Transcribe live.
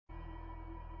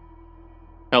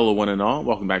Hello one and all,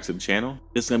 welcome back to the channel.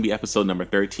 This is going to be episode number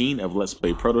 13 of Let's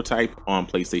Play Prototype on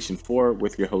PlayStation 4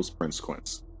 with your host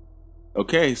PrinceQuints.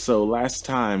 Okay, so last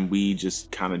time we just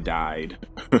kind of died.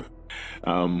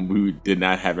 We did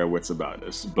not have our wits about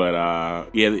us, but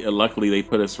yeah, luckily they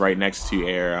put us right next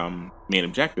to our main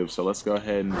objective, so let's go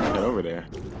ahead and head over there.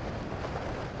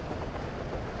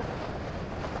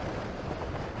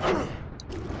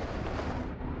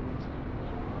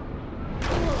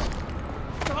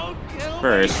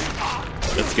 First,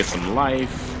 let's get some life.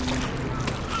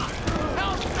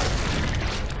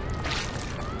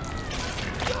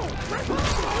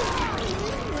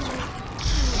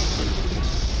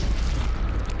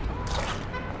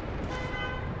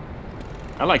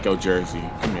 I like your jersey.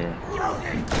 Come here.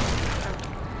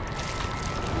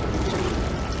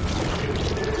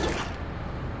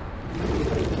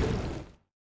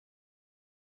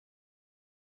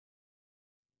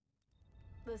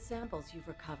 The samples you've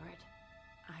recovered,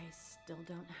 I still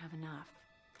don't have enough.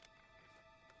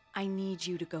 I need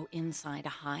you to go inside a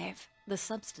hive. The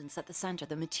substance at the center,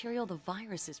 the material the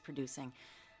virus is producing.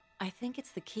 I think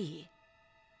it's the key.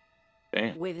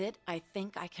 Damn. With it, I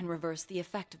think I can reverse the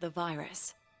effect of the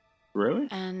virus. Really?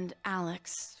 And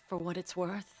Alex, for what it's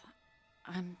worth,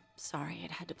 I'm sorry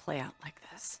it had to play out like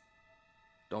this.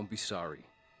 Don't be sorry.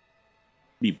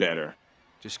 Be better.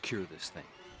 Just cure this thing.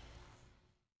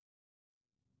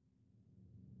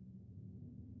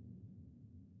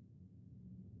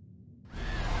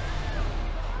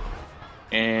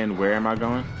 And where am I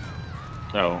going?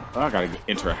 Oh, I gotta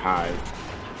enter a hive.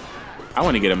 I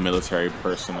want to get a military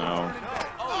personnel.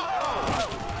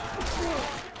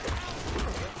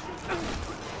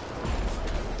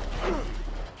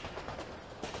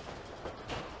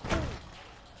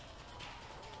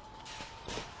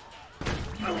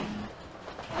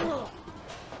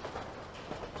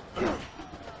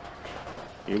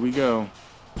 Here we go.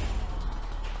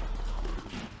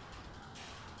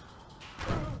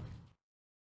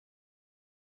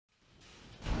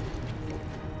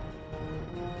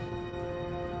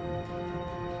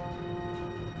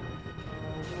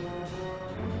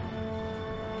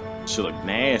 She look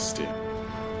nasty.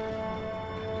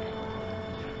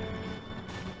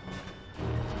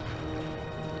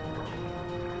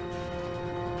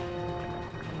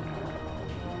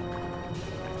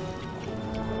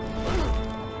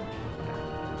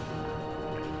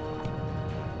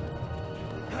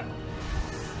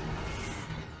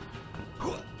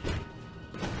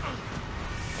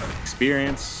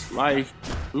 Experience, life,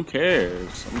 who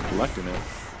cares? I'm collecting it.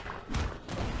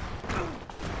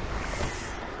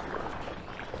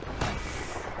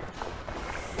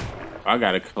 I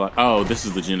gotta collect. Oh, this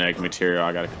is the genetic material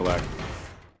I gotta collect.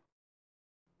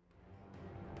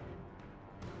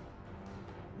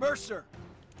 Mercer,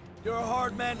 you're a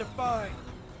hard man to find.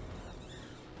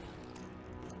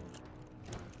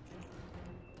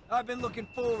 I've been looking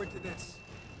forward to this.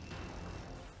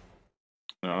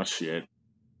 Oh shit.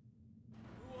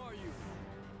 Who are you?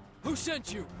 Who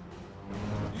sent you?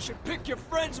 You should pick your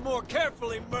friends more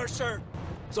carefully, Mercer.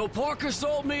 So Parker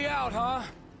sold me out, huh?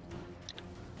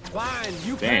 Fine,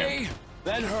 you Damn. pay,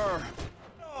 then her.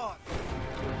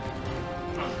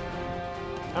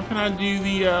 How can I do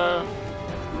the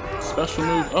special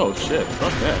move? Oh shit,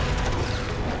 fuck that.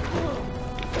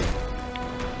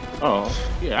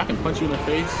 Oh, yeah, I can punch you in the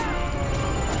face.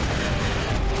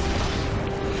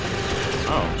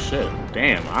 Oh shit,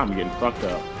 damn, I'm getting fucked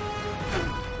up.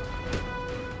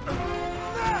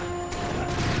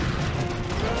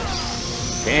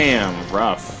 Damn,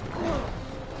 rough.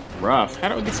 Rough. How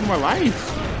do I get some more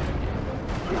life?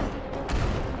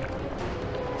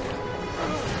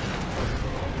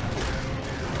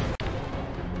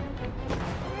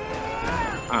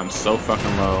 I'm so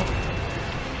fucking low.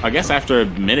 I guess after a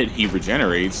minute he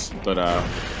regenerates, but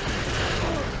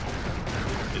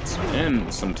it's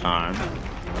been some time.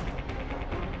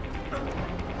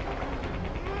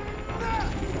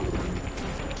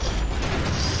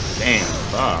 Damn,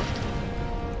 fuck.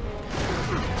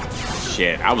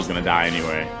 Shit, I was gonna die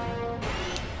anyway.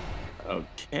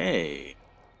 Okay.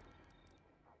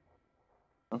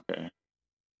 Okay.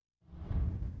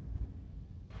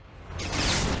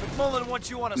 McMullen wants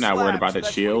you on a Not worried slab, about so that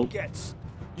that's shield. what he gets.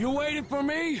 You waiting for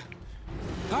me?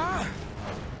 Huh?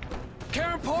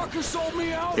 Karen Parker sold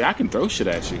me out? Yeah, I can throw shit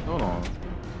at you. Hold on.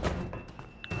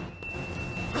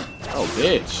 Oh,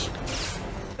 bitch.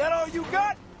 That all you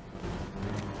got?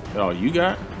 Oh, you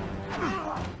got?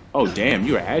 Oh, damn,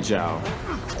 you are agile.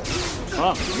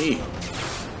 Fuck me.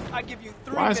 I give you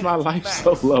 3 Why is my minutes life max.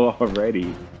 so low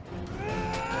already?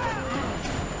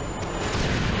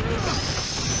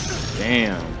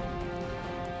 Damn.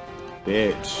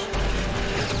 Bitch.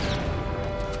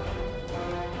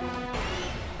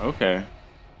 Okay.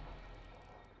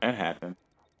 That happened.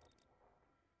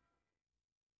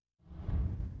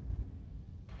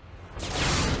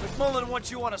 McMullen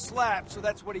wants you on a slab, so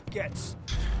that's what he gets.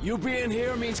 You being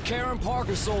here means Karen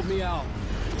Parker sold me out.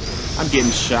 I'm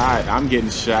getting shot. I'm getting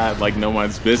shot like no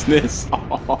one's business.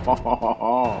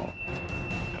 Oh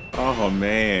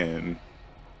man.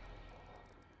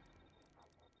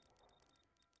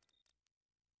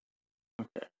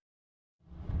 Okay.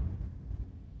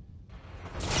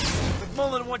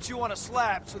 McMullen wants you on a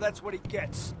slab, so that's what he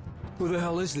gets. Who the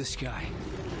hell is this guy?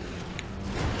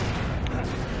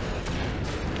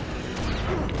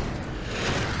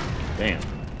 Damn.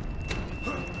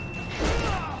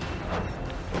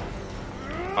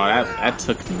 Oh, that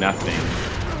took nothing.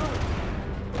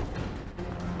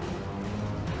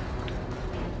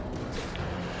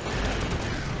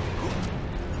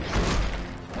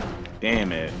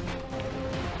 Damn it.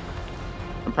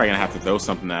 I'm probably gonna have to throw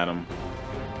something at him.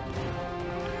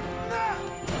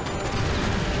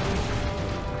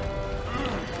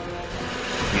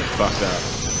 Get fucked up.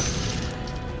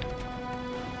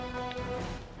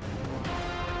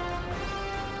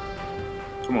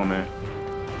 Come on, man.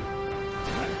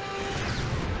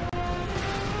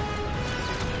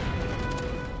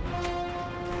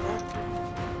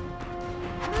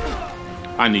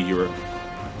 I knew you were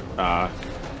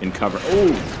in cover.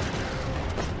 Oh!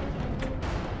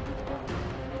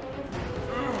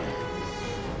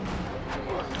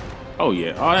 Oh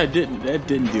yeah. Oh, that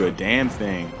didn't do a damn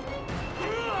thing.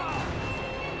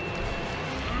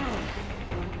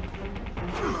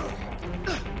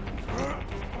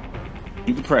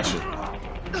 Keep the pressure.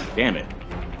 Damn it.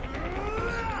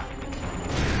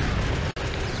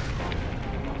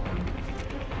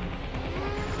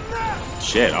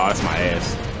 Shit, oh, that's my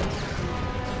ass.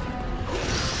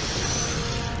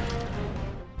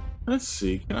 Let's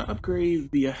see, can I upgrade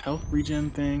the health regen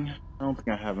thing? I don't think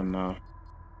I have enough.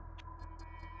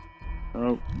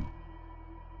 Oh.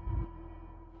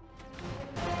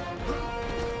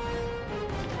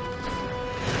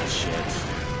 Shit.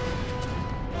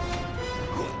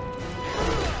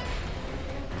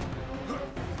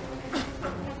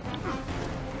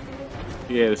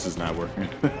 Yeah, this is not working.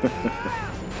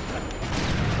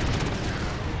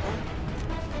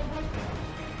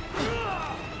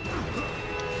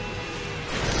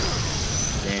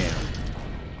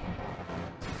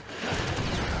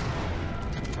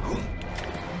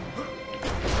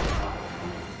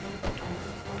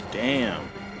 Damn.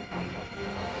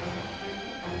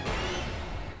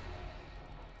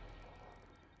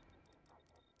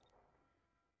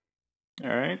 All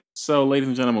right. So, ladies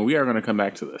and gentlemen, we are going to come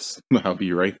back to this. I'll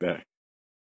be right back.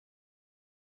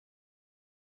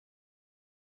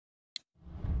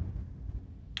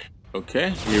 Okay,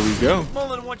 here we go.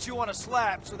 McMullen wants you on a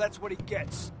slab, so that's what he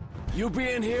gets. You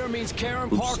being here means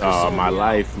Karen Oops. Parker Oh, sold my me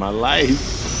life, my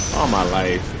life. Oh, my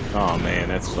life. Oh, man,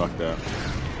 that's fucked up.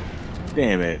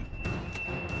 Damn it.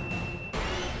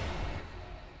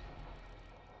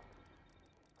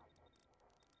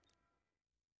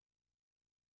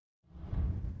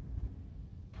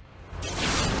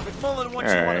 McMullen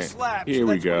wants you on a slab, here so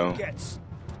we that's go. what he gets.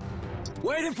 out.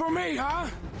 Waiting for me, huh?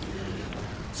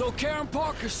 So Karen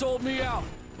Parker sold me out.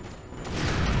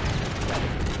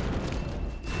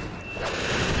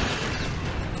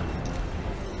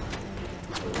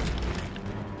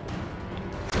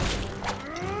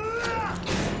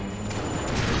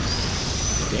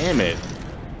 Damn it.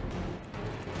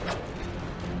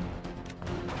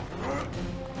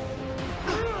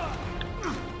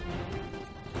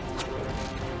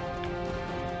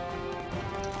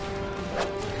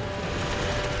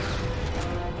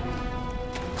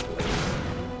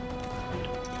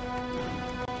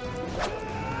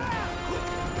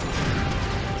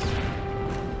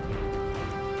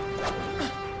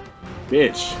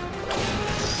 Bitch.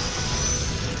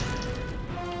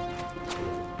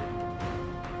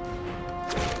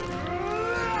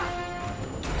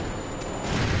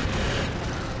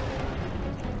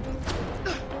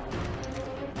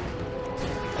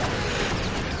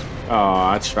 Oh,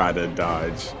 I tried to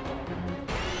dodge.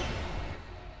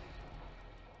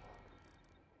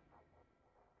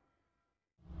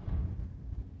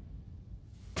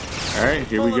 All right,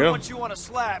 here we McMullen go. wants you on a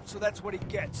slab, so that's what he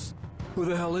gets. Who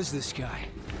the hell is this guy?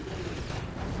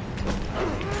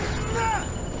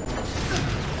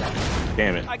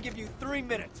 Damn it. I give you 3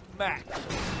 minutes, max.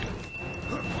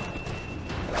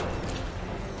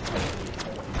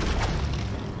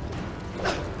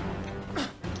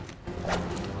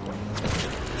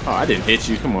 Oh, I didn't hit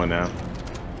you. Come on now.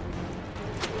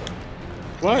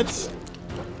 What?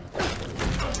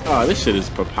 Oh, this shit is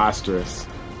preposterous.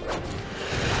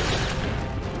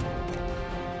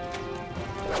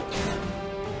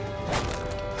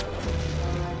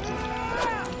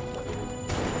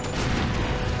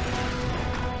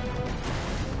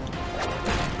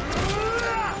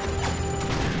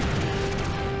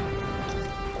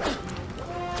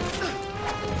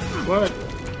 What?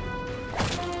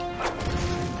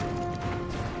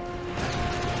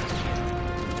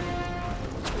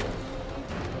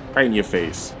 Right in your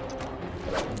face.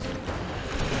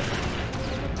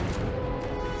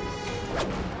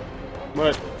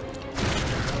 What?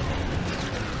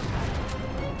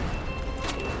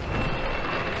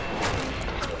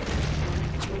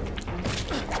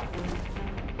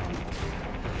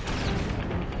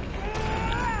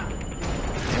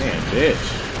 Man,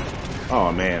 bitch.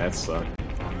 Oh man, that sucked.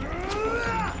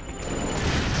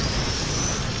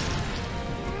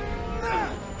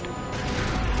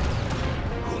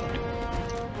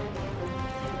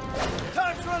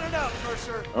 Time's running out,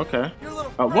 Mercer. Okay. Your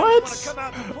little What? friends wanna come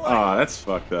out to play. Oh, that's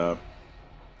fucked up.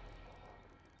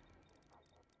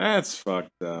 That's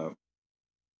fucked up.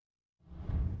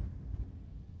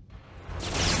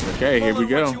 Okay, here we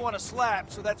Mullen wants you go. on a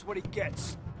slab, so that's what he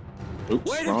gets. Oops,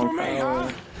 Waiting wrong for me, file.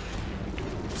 huh?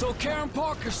 So Karen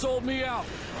Parker sold me out.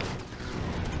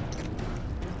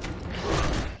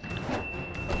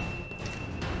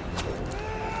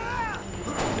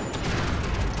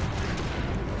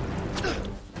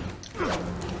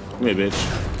 Come here, bitch.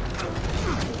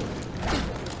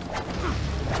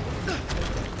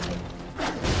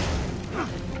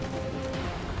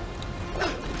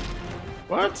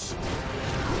 What?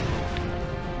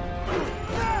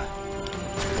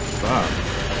 Fuck.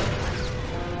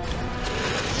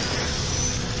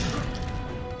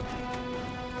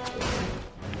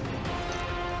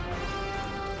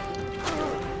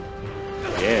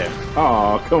 Yeah.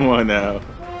 Oh, come on now.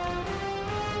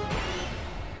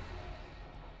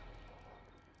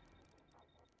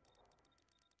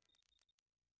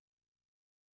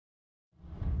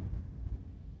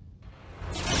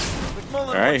 McMullen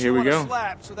All right, wants here you we on a go.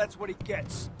 slab, so that's what he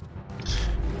gets.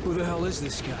 Who the hell is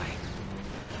this guy?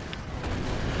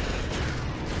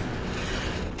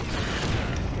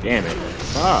 Damn it.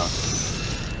 Fuck.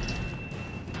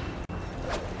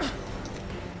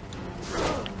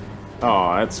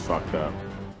 Oh, that's fucked up.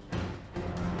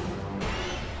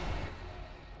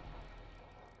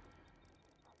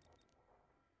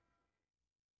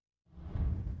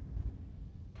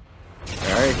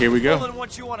 Alright, here we go. Mullen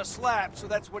wants you on a slab, so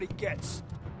that's what he gets.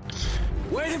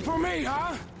 Waiting for me,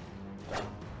 huh?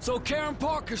 So Karen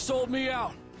Parker sold me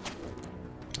out.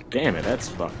 Damn it, that's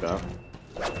fucked up.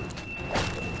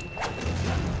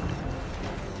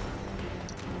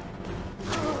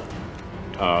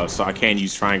 So I can't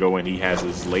use triangle when he has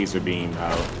his laser beam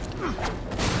out.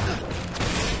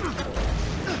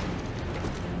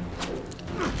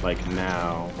 Like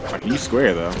now. I can use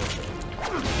square though.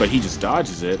 But he just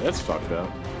dodges it. That's fucked up.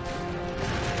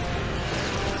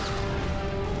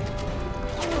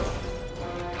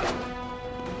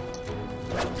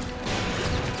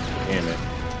 Damn it.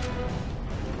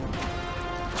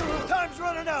 Time's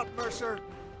running out, Mercer.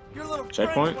 Your little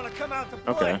Checkpoint? friends want to come out to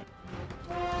play. Okay.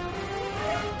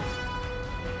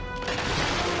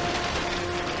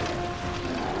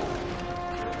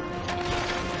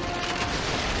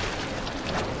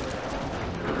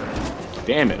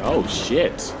 Damn it. Oh,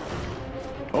 shit.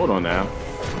 Hold on now.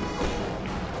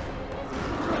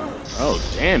 Oh,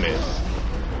 damn it.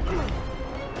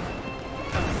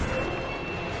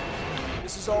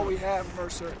 This is all we have,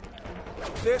 Mercer.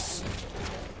 This,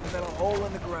 and then a hole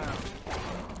in the ground.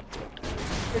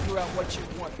 Figure out what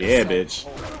you want. Yeah, This bitch.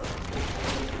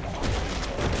 hole.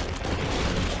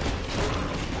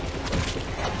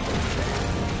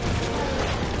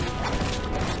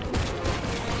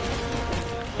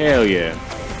 Hell yeah.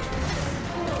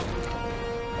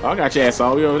 Oh, I got your ass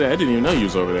all the way over there. I didn't even know you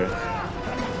was over there.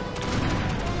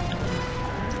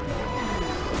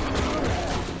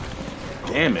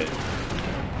 Damn it.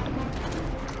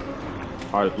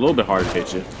 Hard, a little bit hard to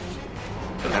hit you,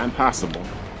 but not impossible.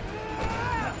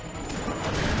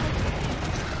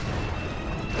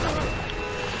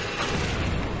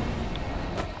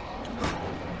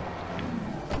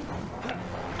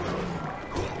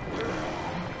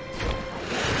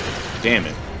 Damn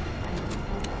it.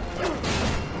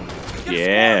 Get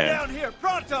Yeah. down here,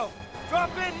 pronto! Drop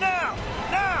in now!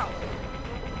 Now!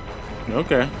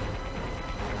 Okay.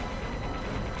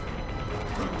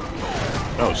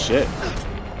 Oh shit.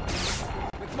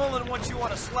 McMullen wants you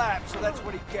on a slab, so that's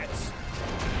what he gets.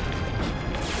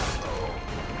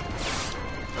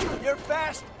 You're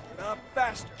fast, but I'm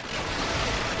faster.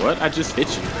 What? I just hit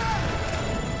you.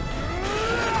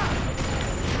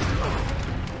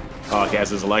 Oh, he has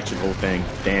his electrical thing.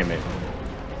 Damn it.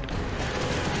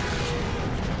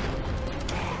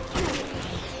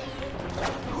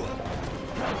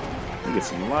 Let me get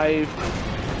some life.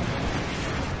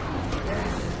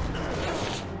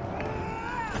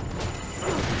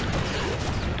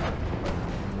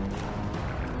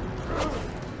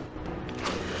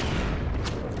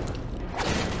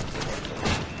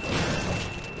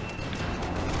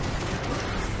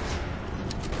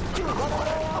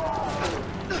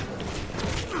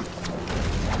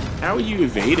 How are you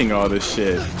evading all this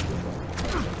shit?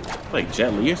 Like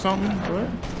Jet Li or something? What?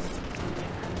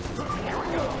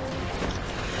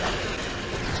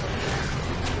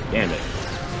 Damn it.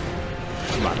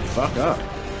 I'm about to fuck up.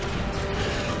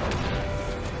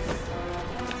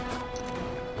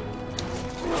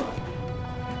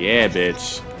 Yeah,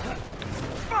 bitch.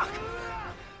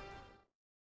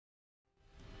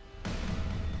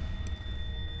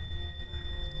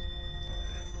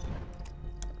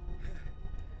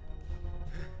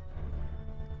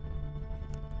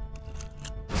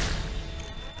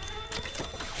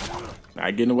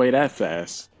 Not getting away that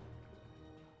fast.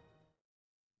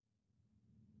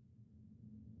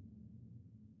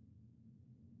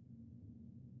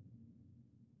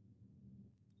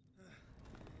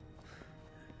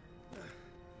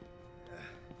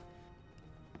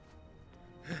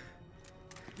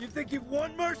 You think you've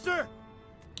won, Mercer?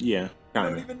 Yeah, I kinda.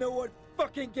 don't even know what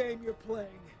fucking game you're playing.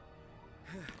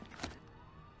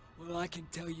 Well, I can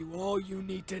tell you all you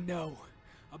need to know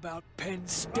about Penn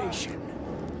Station.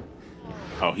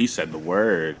 Oh, he said the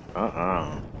word. In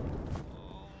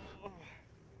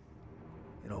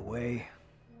a way,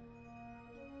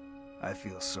 I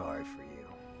feel sorry for you.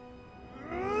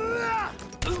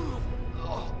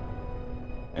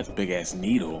 That's a big ass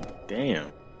needle.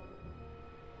 Damn.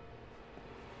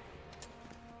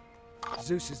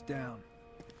 Zeus is down.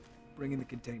 Bring in the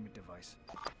containment device.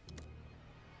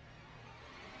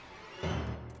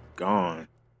 Gone.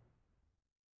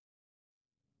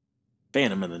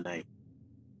 Phantom of the night.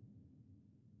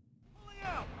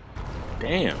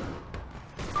 Damn.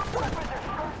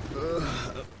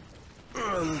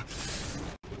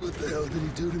 What the hell did he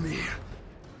do to me?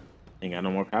 Ain't got no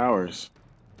more powers.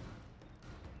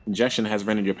 Injection has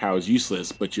rendered your powers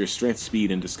useless, but your strength,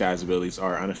 speed, and disguise abilities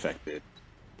are unaffected.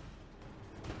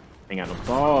 Ain't got no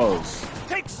balls.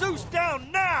 Take Zeus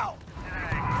down now!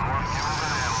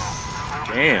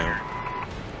 Damn.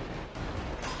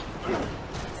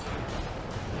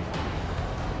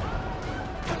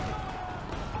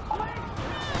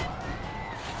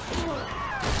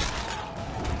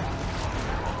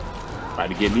 About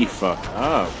to get me fucked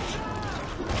up.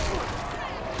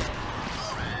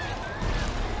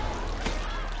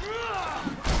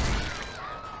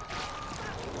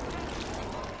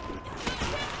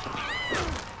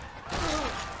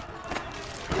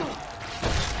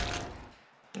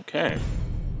 Okay,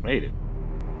 made it.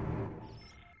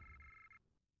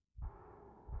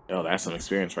 Oh, that's some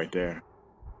experience right there.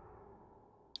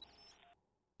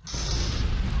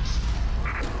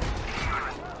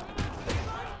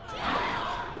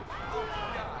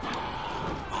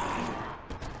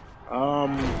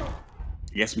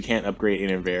 I guess we can't upgrade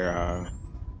any of their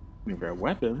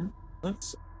weapon.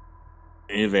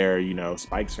 Any of their, you know,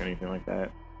 spikes or anything like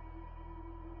that.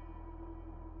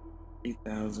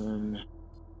 8,000.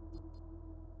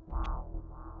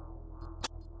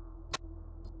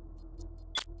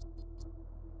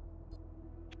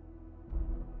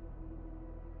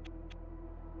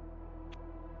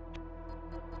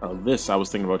 Oh, this, I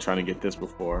was thinking about trying to get this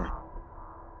before.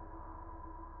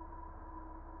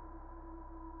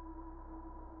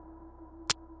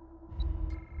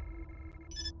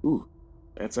 Ooh,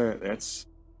 that's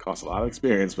costs a lot of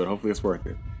experience, but hopefully it's worth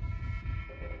it.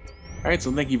 Alright,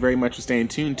 so thank you very much for staying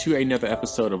tuned to another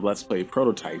episode of Let's Play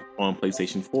Prototype on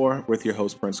PlayStation 4 with your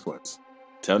host, PrinceQuints.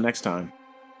 Till next time,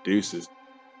 deuces.